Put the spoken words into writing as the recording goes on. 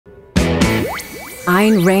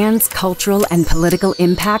Ayn Rand's cultural and political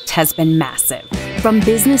impact has been massive, from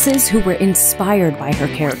businesses who were inspired by her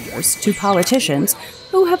characters to politicians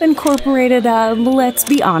who have incorporated a, let's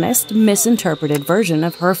be honest, misinterpreted version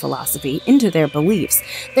of her philosophy into their beliefs.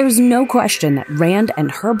 There's no question that Rand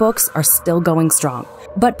and her books are still going strong.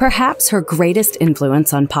 But perhaps her greatest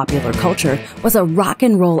influence on popular culture was a rock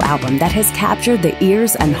and roll album that has captured the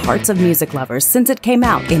ears and hearts of music lovers since it came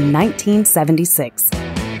out in 1976.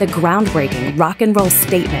 The groundbreaking rock and roll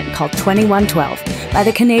statement called 2112 by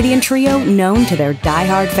the Canadian trio known to their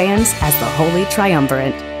diehard fans as the Holy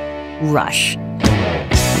Triumvirate, Rush.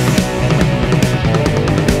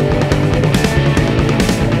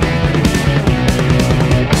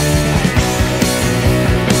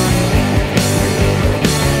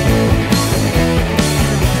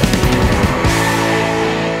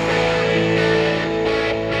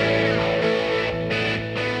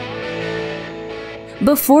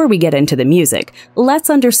 Before we get into the music, let's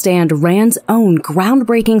understand Rand's own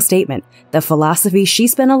groundbreaking statement, the philosophy she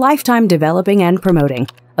spent a lifetime developing and promoting,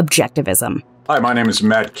 objectivism. Hi, my name is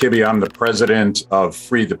Matt Kibbe. I'm the president of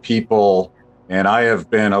Free the People, and I have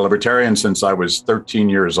been a libertarian since I was 13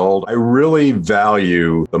 years old. I really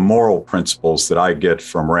value the moral principles that I get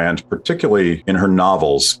from Rand, particularly in her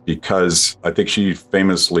novels, because I think she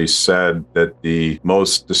famously said that the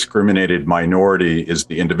most discriminated minority is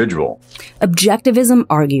the individual. Objectivism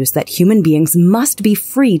argues that human beings must be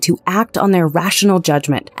free to act on their rational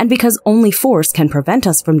judgment, and because only force can prevent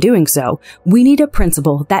us from doing so, we need a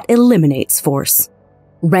principle that eliminates force.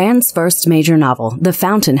 Rand's first major novel, The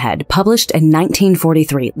Fountainhead, published in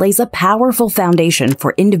 1943, lays a powerful foundation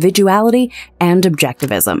for individuality and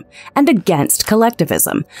objectivism, and against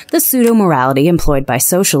collectivism, the pseudo-morality employed by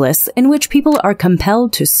socialists in which people are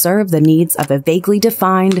compelled to serve the needs of a vaguely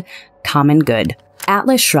defined common good.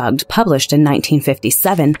 Atlas Shrugged, published in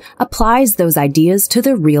 1957, applies those ideas to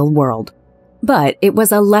the real world. But it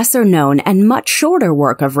was a lesser-known and much shorter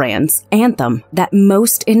work of Rand's, Anthem, that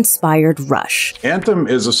most inspired Rush. Anthem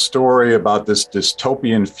is a story about this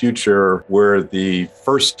dystopian future where the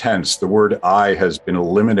first tense, the word I, has been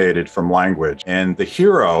eliminated from language. And the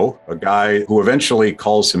hero, a guy who eventually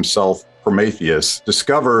calls himself Prometheus,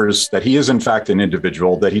 discovers that he is in fact an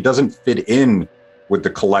individual, that he doesn't fit in with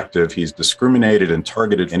the collective. He's discriminated and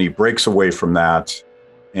targeted, and he breaks away from that.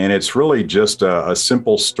 And it's really just a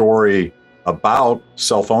simple story about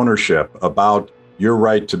self-ownership, about your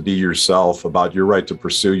right to be yourself, about your right to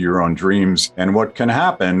pursue your own dreams, and what can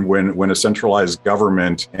happen when a centralized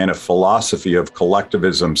government and a philosophy of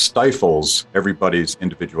collectivism stifles everybody's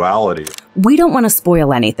individuality. We don't want to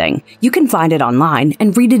spoil anything. You can find it online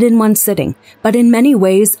and read it in one sitting. But in many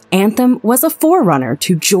ways, Anthem was a forerunner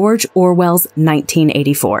to George Orwell's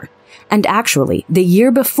 1984. And actually, the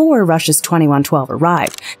year before Rush's 2112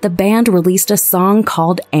 arrived, the band released a song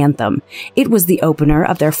called Anthem. It was the opener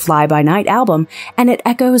of their Fly-By-Night album, and it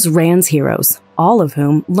echoes Rand's heroes, all of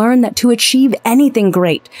whom learn that to achieve anything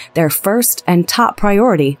great, their first and top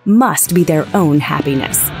priority must be their own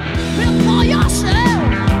happiness. Live for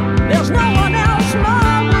yourself. There's no one else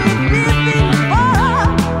worth living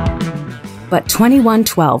for. But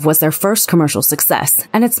 2112 was their first commercial success,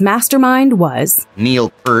 and its mastermind was Neil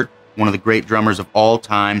Peart, one of the great drummers of all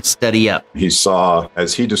time. Study up. He saw,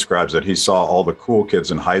 as he describes it, he saw all the cool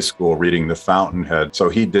kids in high school reading The Fountainhead. So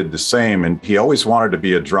he did the same, and he always wanted to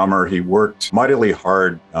be a drummer. He worked mightily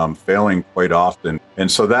hard, failing quite often. And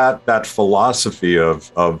so that philosophy of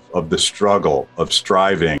the struggle, of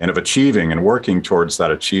striving, and of achieving and working towards that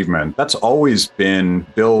achievement, that's always been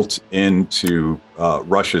built into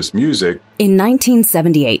Rush's music. In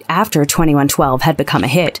 1978, after 2112 had become a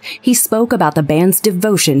hit, he spoke about the band's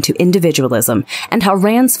devotion to individualism and how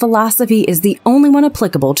Rand's philosophy is the only one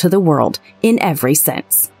applicable to the world in every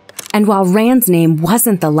sense. And while Rand's name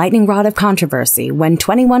wasn't the lightning rod of controversy when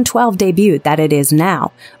 2112 debuted that it is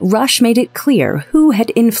now, Rush made it clear who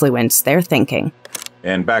had influenced their thinking.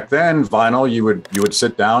 And back then, vinyl, you would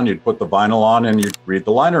sit down, you'd put the vinyl on, and you'd read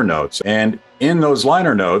the liner notes. And in those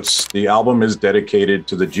liner notes, the album is dedicated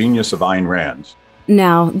to the genius of Ayn Rand.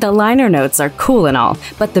 Now, the liner notes are cool and all,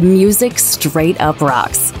 but the music straight up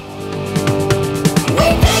rocks.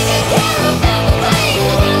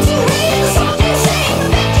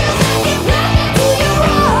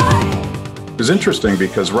 It's interesting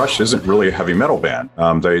because Rush isn't really a heavy metal band.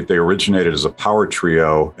 They originated as a power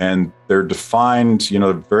trio, and they're defined,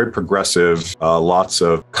 very progressive, lots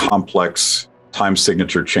of complex time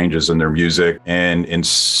signature changes in their music, and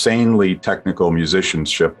insanely technical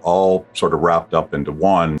musicianship all sort of wrapped up into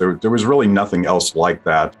one. There was really nothing else like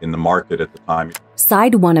that in the market at the time.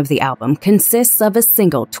 Side 1 of the album consists of a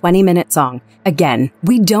single 20-minute song. Again,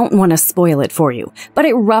 we don't want to spoil it for you, but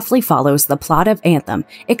it roughly follows the plot of Anthem,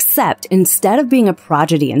 except instead of being a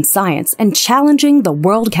prodigy in science and challenging the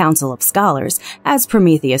World Council of Scholars, as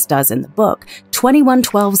Prometheus does in the book,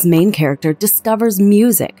 2112's main character discovers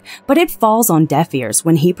music, but it falls on deaf ears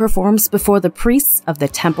when he performs before the priests of the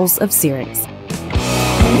Temples of Syrinx.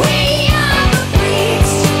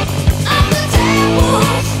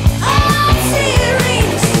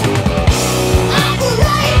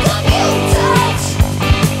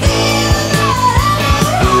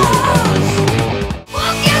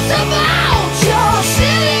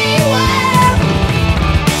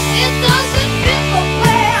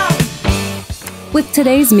 With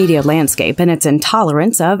today's media landscape and its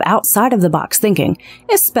intolerance of outside-of-the-box thinking,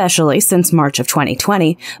 especially since March of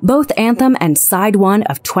 2020, both Anthem and Side 1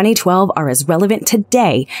 of 2012 are as relevant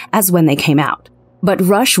today as when they came out. But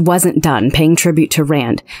Rush wasn't done paying tribute to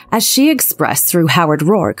Rand. As she expressed through Howard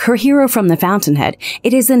Rourke, her hero from the Fountainhead,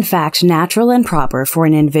 it is in fact natural and proper for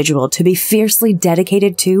an individual to be fiercely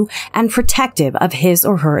dedicated to and protective of his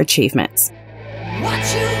or her achievements.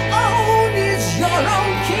 What you own is your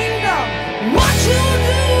own kingdom. What you do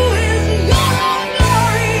is your own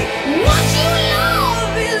glory. What you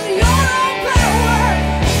love is your own power.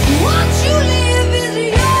 What you live is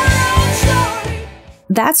your own story.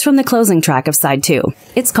 That's from the closing track of Side 2.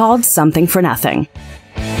 It's called Something for Nothing.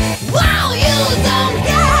 Wow, you don't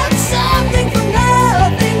get something for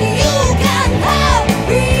nothing. You can have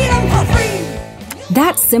freedom for free.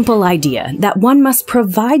 That simple idea that one must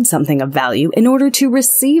provide something of value in order to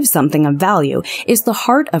receive something of value is the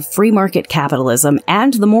heart of free market capitalism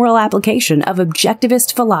and the moral application of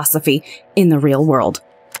objectivist philosophy in the real world.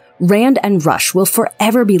 Rand and Rush will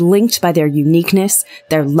forever be linked by their uniqueness,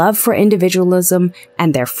 their love for individualism,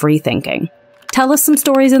 and their free thinking. Tell us some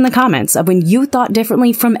stories in the comments of when you thought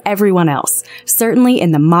differently from everyone else. Certainly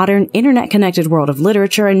in the modern, internet-connected world of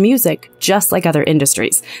literature and music, just like other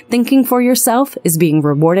industries, thinking for yourself is being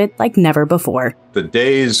rewarded like never before. The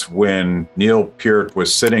days when Neil Peart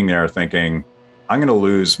was sitting there thinking, I'm going to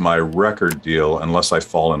lose my record deal unless I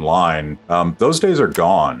fall in line, those days are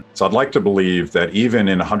gone. So I'd like to believe that even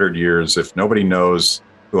in 100 years, if nobody knows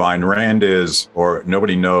who Ayn Rand is, or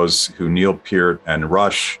nobody knows who Neil Peart and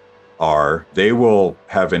Rush are, they will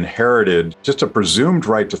have inherited just a presumed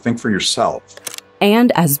right to think for yourself.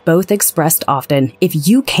 And as both expressed often, if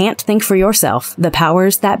you can't think for yourself, the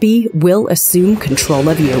powers that be will assume control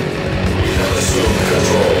of you.